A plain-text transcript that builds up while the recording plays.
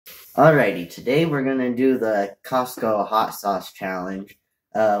Alrighty, today we're gonna do the Costco hot sauce challenge.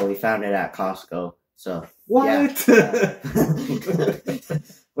 We found it at Costco, so What? yeah.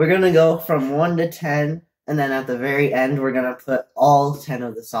 We're gonna go from 1 to 10, and then at the very end, we're gonna put all 10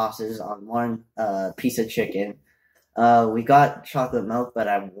 of the sauces on one piece of chicken. We got chocolate milk, but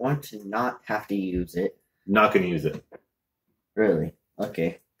I want to not have to use it. Not gonna use it. Really?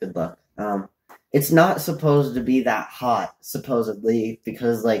 Okay, good luck. It's not supposed to be that hot, supposedly,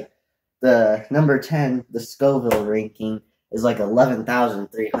 because the number 10, the Scoville ranking, is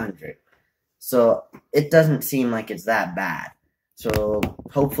 11,300. So it doesn't seem like it's that bad. So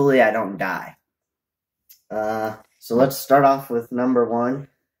hopefully I don't die. So let's start off with number 1,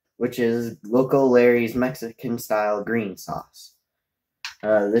 which is Loco Larry's Mexican style green sauce.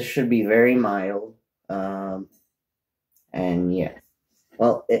 This should be very mild. And yeah.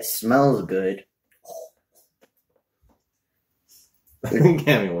 Well, it smells good. Give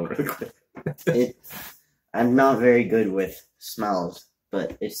me one really quick. I'm not very good with smells,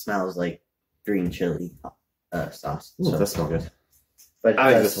 but it smells like green chili sauce. Ooh, that smells good. But it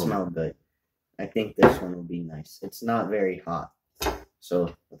does smell good. I think this one will be nice. It's not very hot.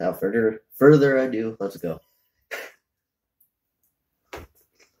 So without further ado, let's go.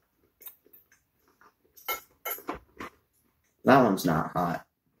 That one's not hot.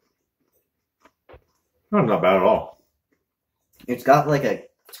 No, not bad at all. It's got a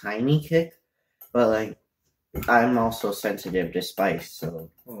tiny kick, but I'm also sensitive to spice,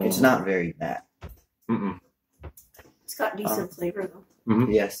 so it's not very bad. It's got decent flavor though.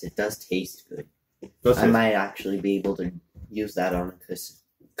 Yes, it does taste good. I might actually be able to use that on a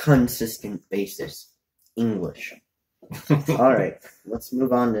consistent basis. English. All right, let's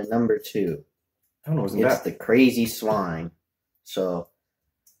move on to number 2. I don't know what's It's the Crazy Swine. So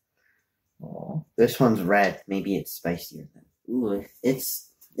this one's red. Maybe it's spicier than. Ooh, it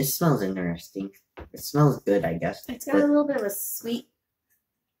smells interesting. It smells good, I guess. It's got a little bit of a sweet.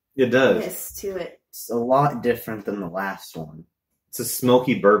 It does. To it. It's a lot different than the last one. It's a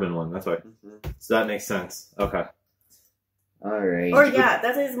smoky bourbon one. That's why. So that makes sense. Okay. All right. Or yeah,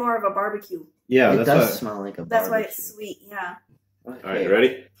 that is more of a barbecue. Yeah, it does smell like a barbecue. That's why it's sweet. Yeah. Okay. All right, you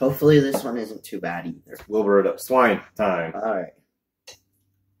ready? Hopefully this one isn't too bad either. Wilbur it up. Swine time. All right.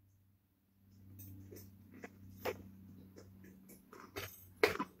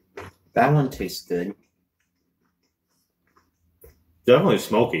 That one tastes good. Definitely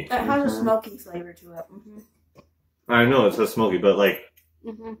smoky. It has a smoky flavor to it. I know it's so smoky, but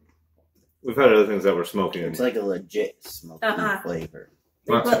we've had other things that were smoky. It's like a legit smoky flavor.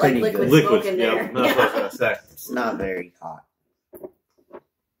 They put liquid smoke in there. Yeah, that's what I was gonna say. It's not very hot.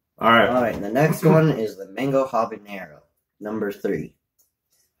 All right. All right. The next one is the Mango Habanero, number 3.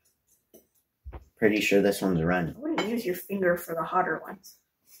 Pretty sure this one's running. I wouldn't use your finger for the hotter ones.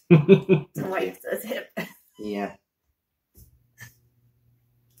 Wipe the tip. Yeah.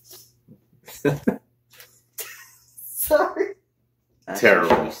 Sorry. That's terrible.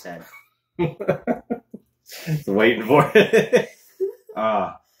 What you said. Waiting for it.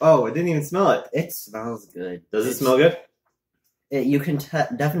 Oh, it didn't even smell it. It smells good. Does it smell good? You can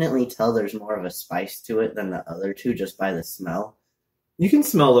definitely tell there's more of a spice to it than the other two just by the smell. You can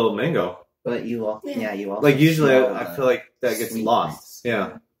smell a little mango. But you also usually smell, I feel like that gets sweetness. lost.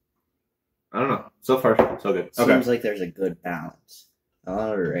 Yeah. I don't know. So far, so good. Seems like there's a good balance.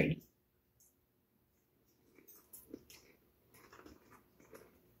 Alrighty.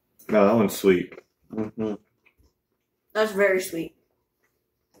 No, that one's sweet. That's very sweet.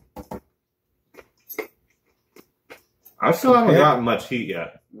 I still haven't gotten much heat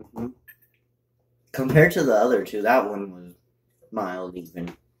yet. Compared to the other two, that one was mild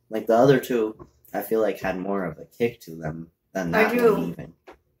even. The other two, I feel like had more of a kick to them than that one even.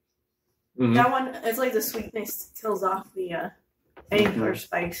 That one, it's like the sweetness kills off the any other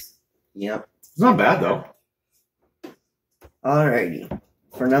spice. Yep. It's not bad though. Alrighty.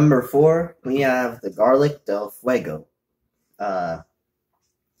 For number 4, we have the Garlic del Fuego.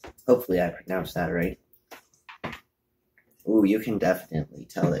 Hopefully I pronounced that right. Ooh, you can definitely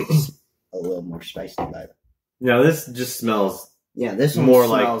tell it's a little more spicy by it. Yeah, this just smells. Yeah, this one more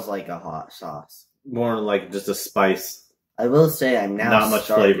smells like a hot sauce. More like just a spice. I will say I'm now not much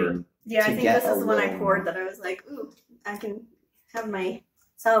flavor. Yeah, I think this is the one I poured that I was like, ooh, I can have my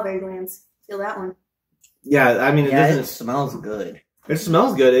salivary glands feel that one. Yeah, I mean, it smells good. It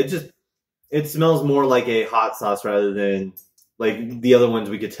smells good. It smells more like a hot sauce rather than the other ones.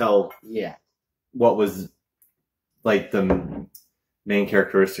 We could tell. Yeah. What was the main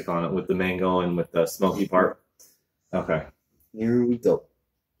characteristic on it with the mango and with the smoky part. Okay. Here we go.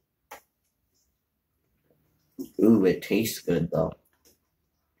 Ooh, it tastes good though.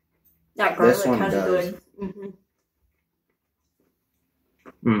 That This garlic one has does. a good.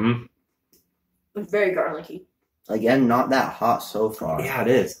 Mm-hmm. It's very garlicky. Again, not that hot so far. Yeah, it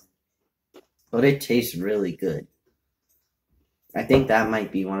is. But it tastes really good. I think that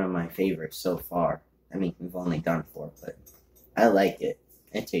might be one of my favorites so far. I mean, we've only done 4, but I like it.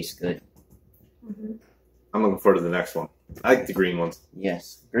 It tastes good. I'm looking forward to the next one. I like the green ones.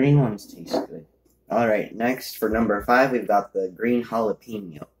 Yes, green ones taste good. Alright, next for number 5, we've got the green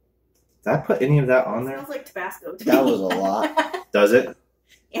jalapeno. Did I put any of that on It there? smells like Tabasco. To That me. was a lot. Does it?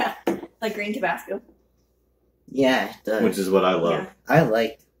 Yeah, like green Tabasco. Yeah, it does. Which is what I love. Yeah. I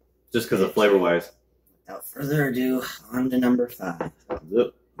like. Just because of flavor wise. Without further ado, on to number 5.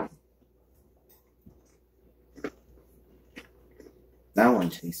 That one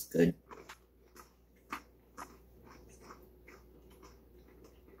tastes good.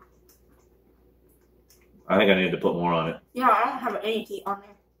 I think I need to put more on it. Yeah, I don't have any heat on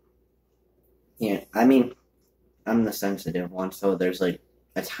there. Yeah, I mean, I'm the sensitive one, so there's like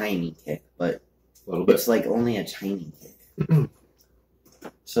a tiny kick, but A little bit. it's like only a tiny kick.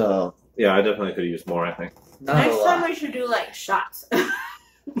 So, Yeah, I definitely could use more, I think. not Next a time lot. we should do like shots.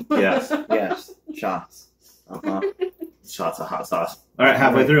 Yes. Yes, shots. Uh-huh. Shots of hot sauce. All right,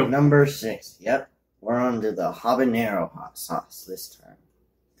 halfway through. Number 6. Yep. We're on to the habanero hot sauce this time.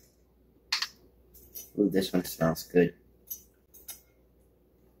 Ooh, this one smells good.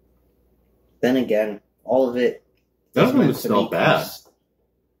 Then again, all of it. Doesn't meant even to smell be bad.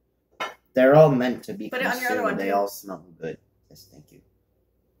 They're all meant to be Put it on your other consumed. one, They too. all smell good. Yes, thank you.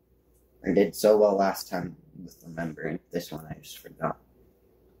 I did so well last time with remembering. This one I just forgot.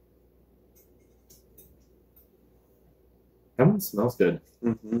 That one smells good.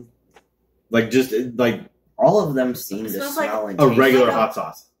 Mm-hmm. Like just like All of them seem It to smells smell like and a taste. regular like a- hot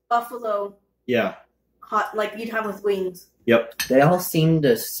sauce. Buffalo Yeah. hot, like you'd have with wings. Yep. They all seem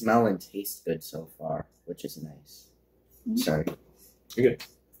to smell and taste good so far, which is nice. Sorry. You're good.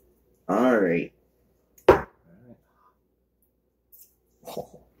 All right.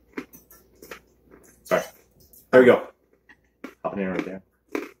 Sorry. There we go. Habanero right there.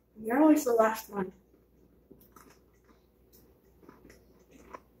 You're always the last one.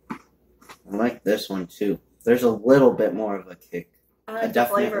 I like this one too. There's a little bit more of a kick. I A like the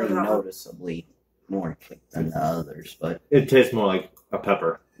flavor definitely of that one. noticeably more kick than the others, but It tastes more like a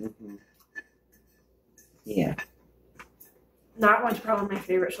pepper. yeah, That one's probably my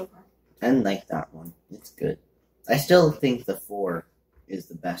favorite so far. I like that one. It's good. I still think the 4 is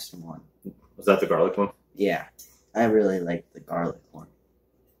the best one. Was that the garlic one? Yeah, I really like the garlic one.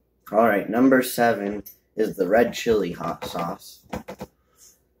 All right, number 7 is the red chili hot sauce.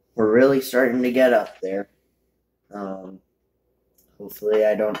 We're really starting to get up there. Hopefully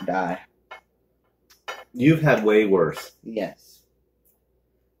I don't die. You've had way worse. Yes.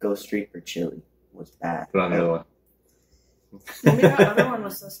 Ghost Reaper chili was bad. Put on the other one. Maybe that other one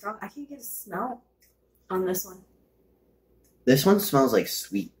was so strong. I can't get a smell on this one. This one smells like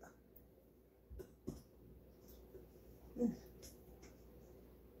sweet.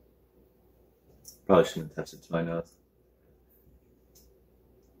 Probably shouldn't have touched it to my nose.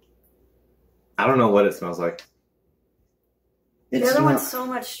 I don't know what it smells like. The other one's so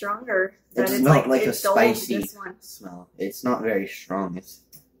much stronger that It's it's not like a it dulled spicy this one. smell. It's not very strong. It's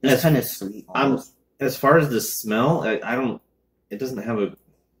Yes. kind of sweet. Almost. As far as the smell, I don't. It doesn't have a.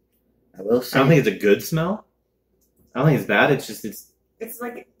 I will I say. don't think it's a good smell. I don't think it's bad. It's just It's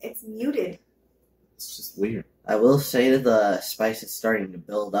like it's muted. it's just weird. I will say the spice is starting to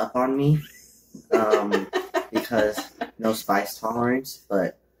build up on me. Because no spice tolerance,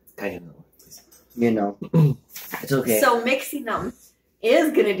 but you know, it's okay. So mixing them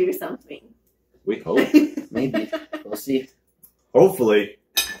is gonna do something. We hope. Maybe we'll see. Hopefully.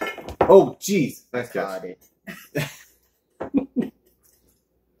 Oh, jeez. Nice catch. Got it.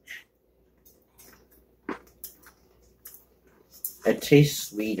 It tastes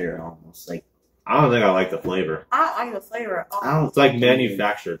sweeter, almost like I don't think I like the flavor. I don't like the flavor at all. I don't. It's like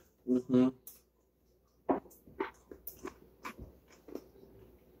manufactured. Mm-hmm.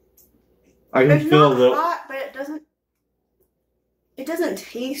 I can It's feel a not little. hot, but it doesn't. It doesn't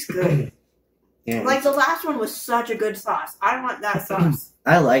taste good. Yeah, Like the last one was such a good sauce. I want that sauce.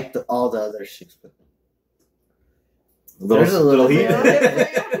 I like all the other 6, but There's a little heat.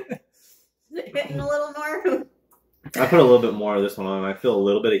 bit. Is it hitting a little more? I put a little bit more of this one on. I feel a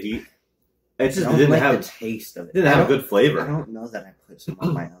little bit of heat. It I just don't didn't like have the taste of it. didn't I have don't- good flavor. I don't know that I put some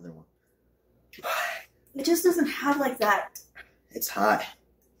on my other one. It just doesn't have like that. It's hot.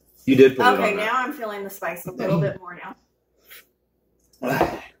 You did put it Okay, on now I'm feeling the spice a little bit more now.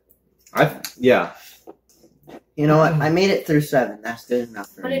 yeah. You know what? I made it through 7. That's good enough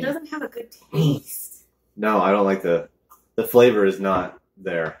for But me. it doesn't have a good taste. No, I don't like the flavor is not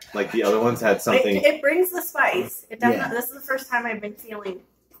there. Like the other ones had something. It brings the spice. It does Yeah. not. This is the first time I've been feeling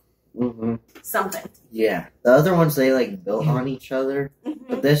Mm-hmm. something. Yeah. The other ones, they like built on each other.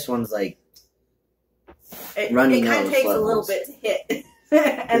 But this one's like, It runny kind of nose takes a little levels. bit to hit.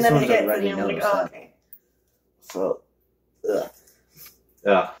 And This then one's it a hits, and runny you're like, nose, oh, huh? okay. so, ugh.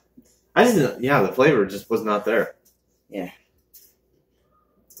 Yeah. I just didn't. Yeah, the flavor just was not there. Yeah.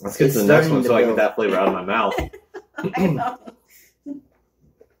 Let's get It's to the next starting one to so I get build. that flavor out of my mouth. I know.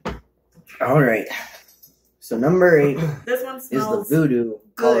 All right. So number 8 This one is the smells Voodoo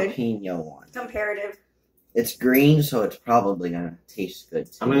good. jalapeno one. comparative. It's green, so it's probably gonna taste good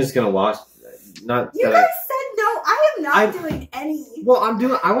too. I'm just gonna watch. Not You that guys said no. I am not I- doing any. Well, I'm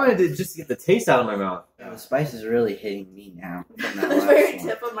doing. I wanted to just get the taste out of my mouth. The spice is really hitting me now from that The last very one.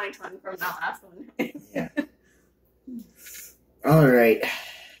 tip of my tongue from that last one. Yeah. All right.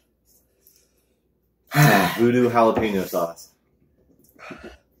 Voodoo jalapeno sauce.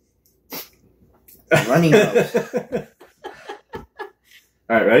 Runny nose.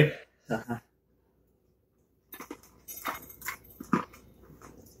 All right, ready? Uh-huh.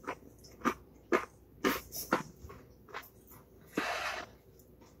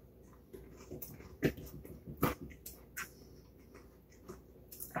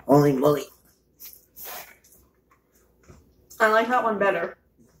 Holy moly. I like that one better.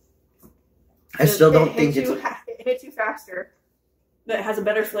 I still don't It think hits it's. it hits you faster. But it has a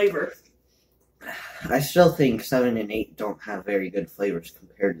better flavor. I still think 7 and 8 don't have very good flavors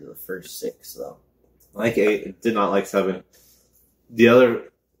compared to the first 6, though. I like 8. Did not like 7. The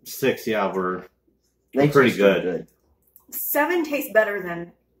other 6, yeah, were They pretty taste still good. 7 tastes better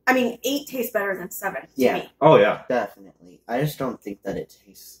than. I mean, 8 tastes better than 7. To Yeah. me. Oh yeah. Definitely. I just don't think that it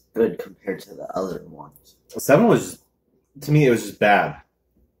tastes good compared to the other ones. 7 was to me. It was just bad.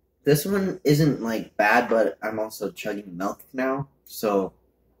 This one isn't like bad, but I'm also chugging milk now, so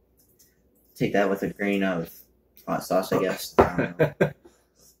take that with a grain of hot sauce, I guess. I don't know.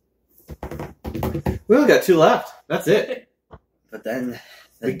 We only got 2 left. That's it. But then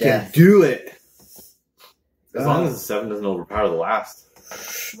the We death. can do it. As long as the 7 doesn't overpower the last.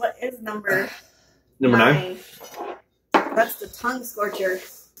 What is number Number 9. That's the tongue scorcher.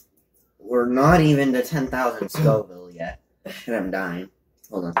 We're not even to 10,000 Scoville yet, and I'm dying.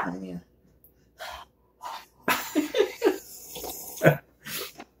 Hold on, honey.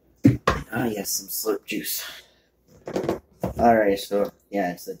 Ah, yes, some slurp juice. Alright, so,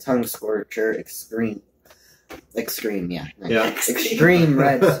 yeah, it's the tongue scorcher extreme. Extreme, yeah. Yeah. Extreme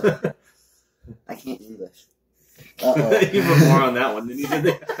red. I can't English. Uh-oh. You put more on that one than you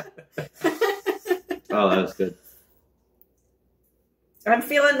did. Oh, that was good. I'm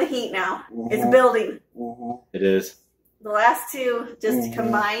feeling the heat now. It's Mhm. building. Mhm. It is. The last 2 just Mhm.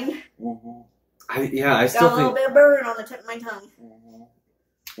 combined. Mhm. I Got a still little bit of burn on the tip of my tongue.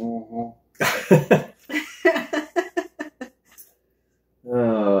 Mhm. Mhm.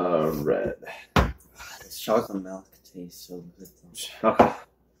 think. Red. This chocolate milk tastes so good. Okay.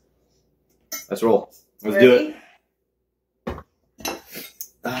 Let's roll. Let's do it. Ready?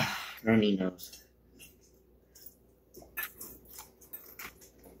 Ah, runny nose.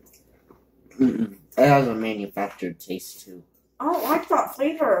 Mm-mm. It has a manufactured taste too. I don't like that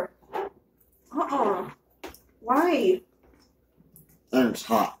flavor. Why? And it's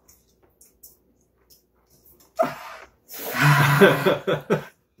hot.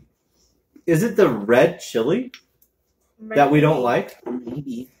 Is it the red chili that we don't like?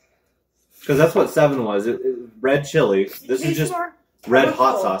 Maybe. Because that's what 7 was. Red chili. This is just red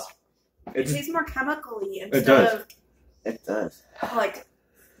hot chemical. sauce. It It's tastes more chemically It instead does. It does. of like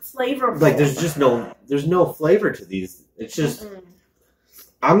flavorful. like there's no flavor to these. It's just Mm-mm.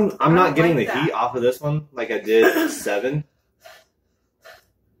 I'm I not don't getting like the that. heat off of this one like I did 7.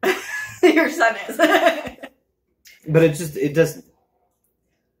 Your son is. But it doesn't.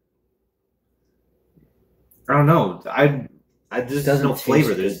 I don't know. I just Doesn't no taste flavor.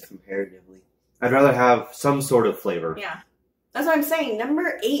 good There's. comparatively. I'd rather have some sort of flavor. Yeah. That's what I'm saying.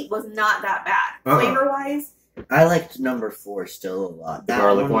 Number 8 was not that bad. Uh-uh. Flavor wise, I liked number 4 still a lot. The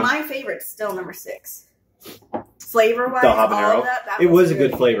garlic one? my favorite's still number 6. Flavor wise, The all habanero? of that It was a really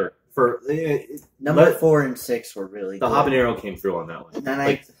good flavor. For Number Let- 4 and 6 were really the good. habanero came through on that one, And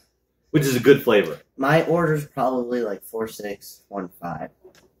like, which is a good flavor. my order's probably like 4, 6, 1, 5.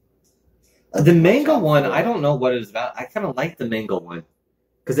 The mango one, I don't know what it is about. I kind of like the mango one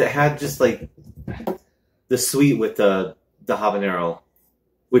because it had just like the sweet with the habanero,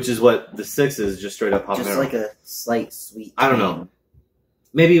 which is what the 6 is, just straight up habanero. Just like a slight sweet. I don't tang. know.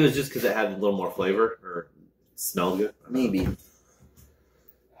 Maybe it was just because it had a little more flavor, or Smelled good. Maybe.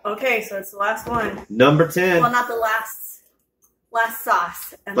 Okay, so it's the last one. Number 10. Well, not the last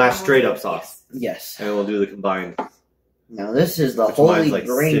sauce. And Last then straight we'll up sauce. Yes. And we'll do the combined. Now this is the Which mine's, holy like,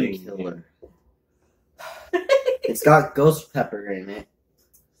 grain sitting killer. It's got ghost pepper in it.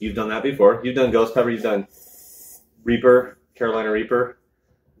 You've done that before. You've done ghost pepper. You've done Reaper, Carolina Reaper.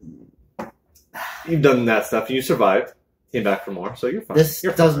 You've done that stuff. You survived. Came back for more, so you're fine. This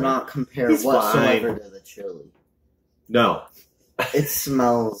you're does fine. not compare He's whatsoever fine. to the chili. No. It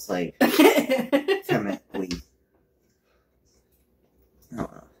smells like chemically. I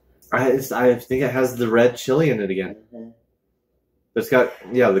don't know. I think it has the red chili in it again. But it's got,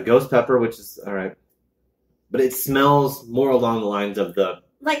 the ghost pepper, which is, alright. But it smells more along the lines of the...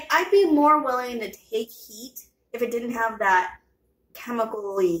 Like, I'd be more willing to take heat if it didn't have that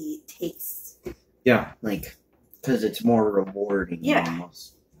chemically taste. Yeah. Like, because it's more rewarding. Yeah.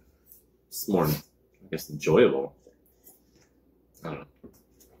 Almost. It's more, I guess, enjoyable. I don't know.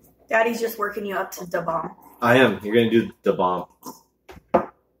 Daddy's just working you up to the bomb. I am. You're going to do the bomb.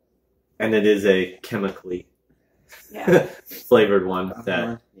 And it is a chemically flavored one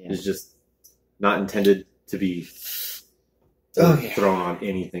that is just not intended to be thrown on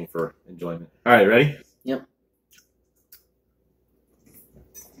anything for enjoyment. All right, ready? Yep.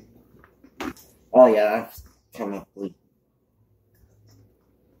 Oh, yeah, that's chemically.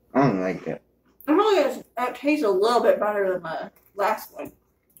 I don't like it. I feel like it tastes a little bit better than the last one.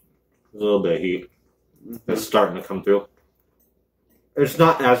 A little bit of heat. It's starting to come through. It's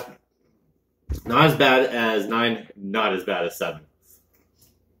not as bad as 9, not as bad as 7.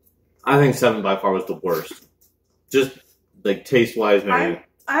 I think 7 by far was the worst. Just like taste wise, maybe.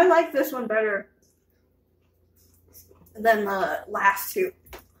 I like this one better than the last two.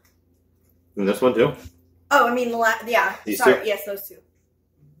 And this one too? Oh, I mean the last. Yeah, These sorry. two? Yes, those two.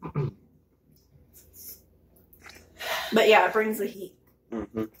 But yeah, it brings the heat.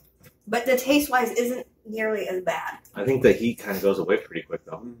 Mm-hmm. But the taste wise isn't nearly as bad. I think the heat kind of goes away pretty quick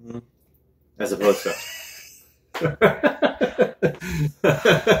though. Mm-hmm. As opposed to.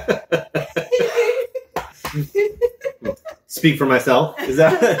 Speak for myself. Is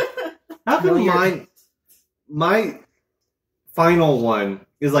that how come my final one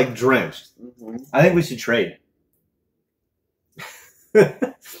is like drenched? Mm-hmm. I think we should trade.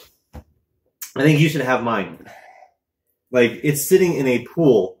 I think you should have mine. Like it's sitting in a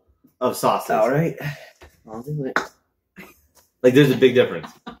pool of sauces. All right, I'll do it. Like there's a big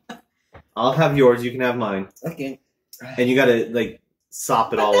difference. I'll have yours. You can have mine. Okay. And you gotta like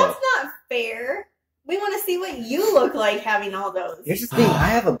sop it all That's up. not fair. We want to see what you look like having all those. Here's the thing. I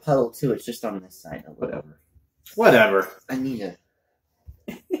have a puddle too. It's just on this side. A little. Whatever. I need a.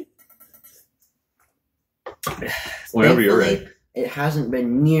 Whenever you're ready. It hasn't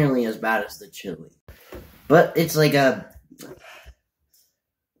been nearly as bad as the chili, but it's like the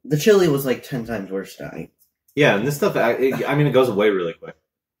chili was like 10 times worse tonight. Yeah, and this stuff, it goes away really quick.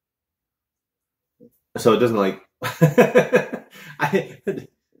 So it doesn't like...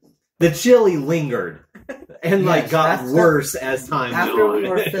 the chili lingered and got worse as time went After on. we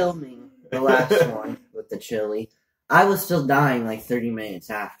were filming the last one with the chili, I was still dying like 30 minutes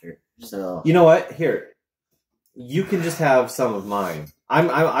after. So You know what? Here. You can just have some of mine.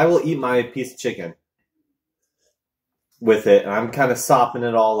 I will eat my piece of chicken with it, and I'm kind of sopping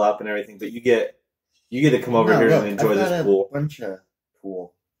it all up and everything. But you get to come over here and enjoy this pool. A bunch of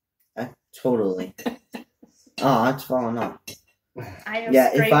pool. Totally. Oh, it's falling off. I have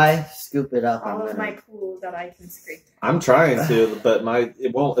if I scoop it up, all of my pool that I can scrape. I'm trying to, but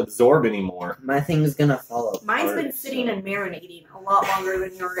it won't absorb anymore. My thing's gonna fall apart. Mine's been sitting and marinating a lot longer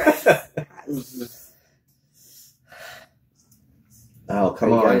than yours. Oh,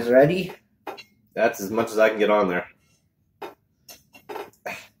 come on. Are you guys ready? That's as much as I can get on there.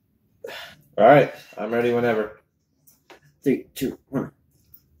 All right, I'm ready whenever. 3, 2, 1.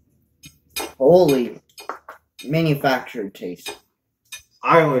 Holy manufactured taste.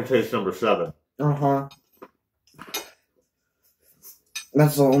 I only taste number 7. Uh-huh.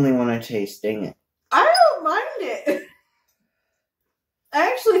 That's the only one I taste, dang it. I don't mind it. I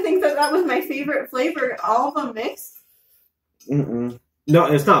actually think that was my favorite flavor, all of them mixed. Mm-mm. No,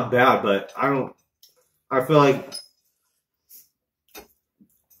 it's not bad, but I feel like...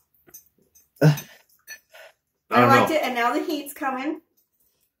 I liked it, and now the heat's coming.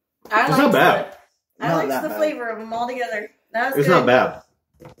 It's not bad. I liked the flavor of them all together. That was It's good. not bad.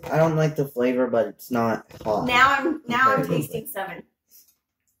 I don't like the flavor, but it's not hot. Now I'm tasting 7.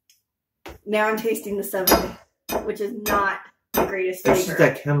 Now I'm tasting the 7, which is not the greatest It's just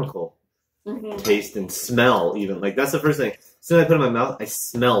flavor. that chemical taste and smell, even. Like, that's the first thing. As soon as I put it in my mouth, I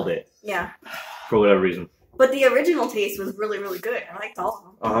smelled it. Yeah. For whatever reason. But the original taste was really, really good. I liked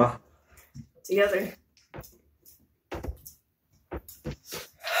all of them together.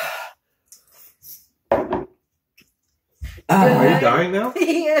 Are you dying now?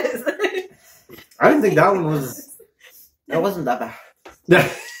 He is. I didn't think that one was. That wasn't that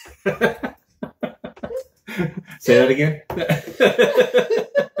bad. Say that again.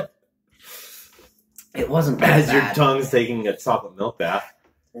 It wasn't that As bad. your tongue's taking a chocolate milk bath.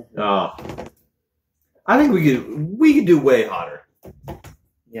 Oh, I think we could do way hotter.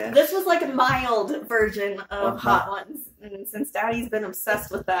 Yeah. This was like a mild version of hot ones, and since Daddy's been obsessed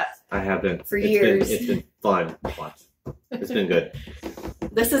with that, I have been for years. It's been fun to watch. It's been good.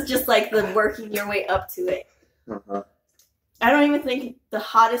 This is just like the working your way up to it. Uh-huh. I don't even think the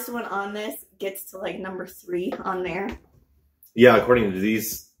hottest one on this gets to like number 3 on there. Yeah, according to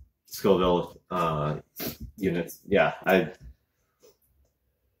these Scoville units, yeah,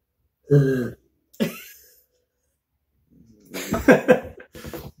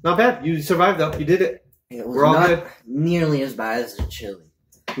 not bad. You survived though. You did it. It was We're all not good. nearly as bad as the chili.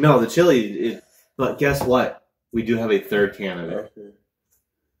 No, the chili. But guess what? We do have a third can of it.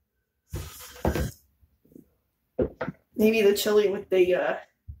 Maybe the chili with the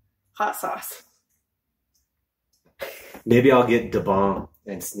hot sauce. Maybe I'll get DeBomb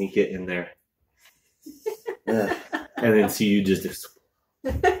and sneak it in there, Ugh. and then see you just.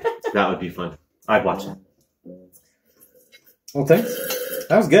 That would be fun. I'd watch it. Well, thanks.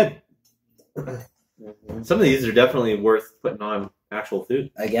 That was good. Some of these are definitely worth putting on actual food.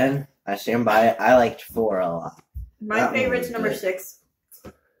 Again, I stand by it. I liked 4 a lot. My That one favorite's was number good. 6.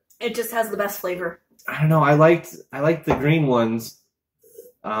 It just has the best flavor. I don't know. I liked the green ones.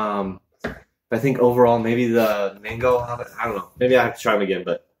 I think overall maybe the mango. I don't know. Maybe I have to try them again,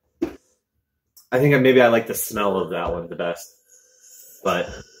 but I think maybe I like the smell of that one the best. But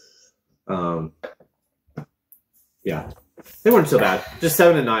yeah, they weren't so bad. Just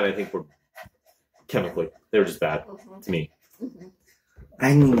 7 and 9, I think, were chemically they were just bad to me.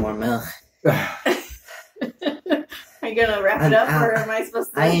 I need more milk. Are you gonna wrap it up, or am I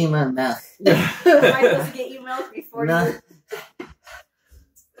supposed to? I need more milk. Am I supposed to get you milk before No. you?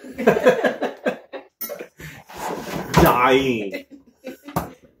 Dying.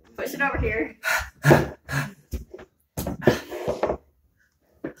 Push it over here.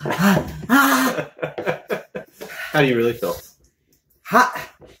 How do you really feel? Hot.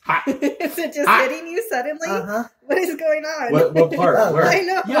 Is it just Ah. hitting you suddenly? Uh-huh. What is going on? What part? Oh, Where? I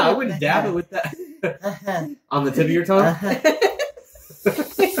know. Yeah, I wouldn't dab it with that Uh-huh. on the tip of your tongue. Uh-huh.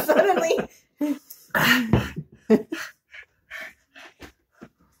 Suddenly.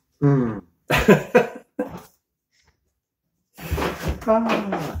 Mm.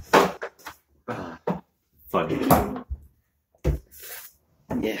 Fun.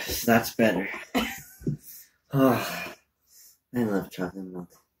 Yes, that's better. Oh, I love chocolate milk.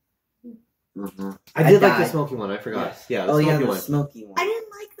 Mm-hmm. I did like the died. smoky one. I forgot. Yes. Yeah, the Oh yeah, smoky the one. smoky one. I didn't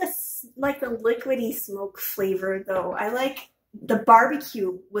like the liquidy smoke flavor though. I like the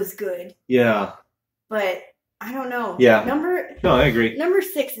barbecue was good, Yeah. but I don't know. Yeah. Number No, I agree.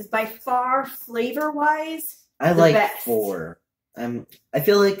 6 is by far flavor wise. I the like best. 4. I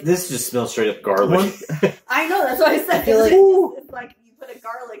feel like This just smells straight up garlic. I know, that's what I said. I feel like- It's like you put a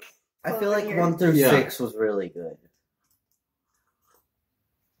garlic. I feel like Over 1 through Yeah. 6 was really good.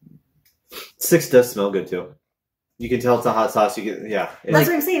 6 does smell good too. You can tell it's a hot sauce. You can, yeah. That's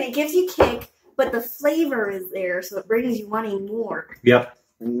what I'm saying. It gives you kick, but the flavor is there, so it brings you wanting more. Yep.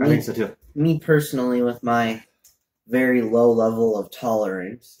 I Me, think so too. me personally, with my very low level of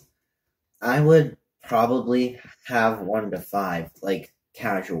tolerance, I would probably have 1 to 5, like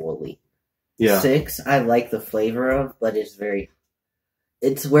casually. Yeah. 6, I like the flavor of, but it's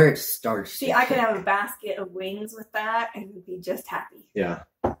where it starts. See, to I could kick. have a basket of wings with that and be just happy. Yeah.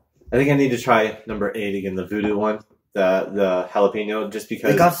 I think I need to try number 8 again, the voodoo one, the jalapeno, just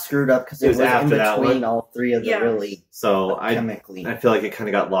because. It got screwed up because It it was was in after that between one. all 3 of the Yeah. really So I chemically. feel like it kind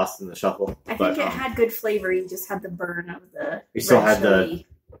of got lost in the shuffle. I but think it had good flavor. You just had the burn of the. You still red had the- chili.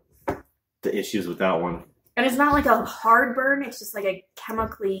 the issues with that one. And it's not like a hard burn. It's just like a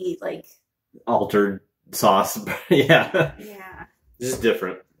chemically like. Altered sauce. Yeah. Yeah. It's just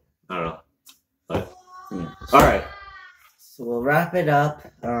different. I don't know. But Yeah. all right. So we'll wrap it up.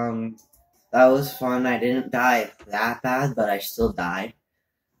 That was fun. I didn't die that bad, but I still died.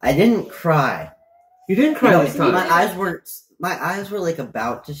 I didn't cry. You didn't cry You know, this time. my eyes were like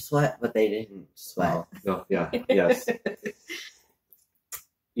about to sweat, but they didn't sweat. Oh, no, yeah, yes.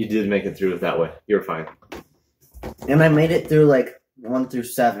 You did make it through it that way. You're fine. And I made it through like 1 through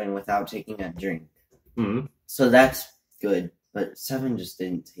 7 without taking a drink. Mm-hmm. So that's good. But 7 just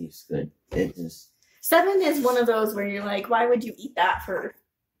didn't taste good. It just 7 is one of those where you're like, why would you eat that for?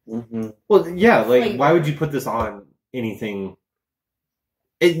 Mm-hmm. Well, yeah, like Flavor. why would you put this on anything?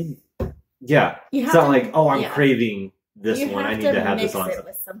 Yeah, You it's have not to- like, oh, I'm yeah. craving this You one. I have need to have mix this on. it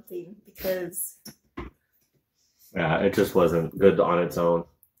with something because Yeah, it just wasn't good on its own.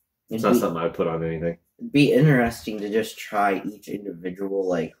 It's not something I would put on anything. It'd be interesting to just try each individual,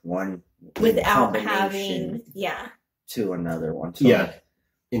 like, one without combination having, to another one. So, Yeah. like,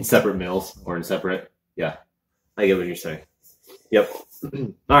 In separate meals or in separate. Yeah, I get what you're saying. Yep. All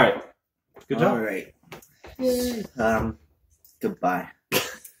right. Good job. all right. Goodbye.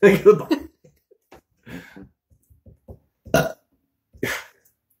 Goodbye. Of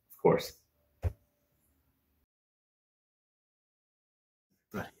course.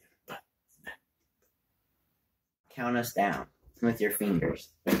 Count us down with your fingers.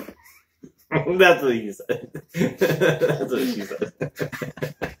 That's what you said. That's what she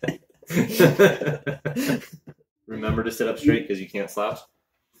said. Remember to sit up straight because you can't slouch.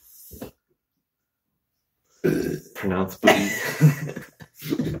 Pronounce please.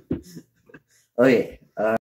 Okay.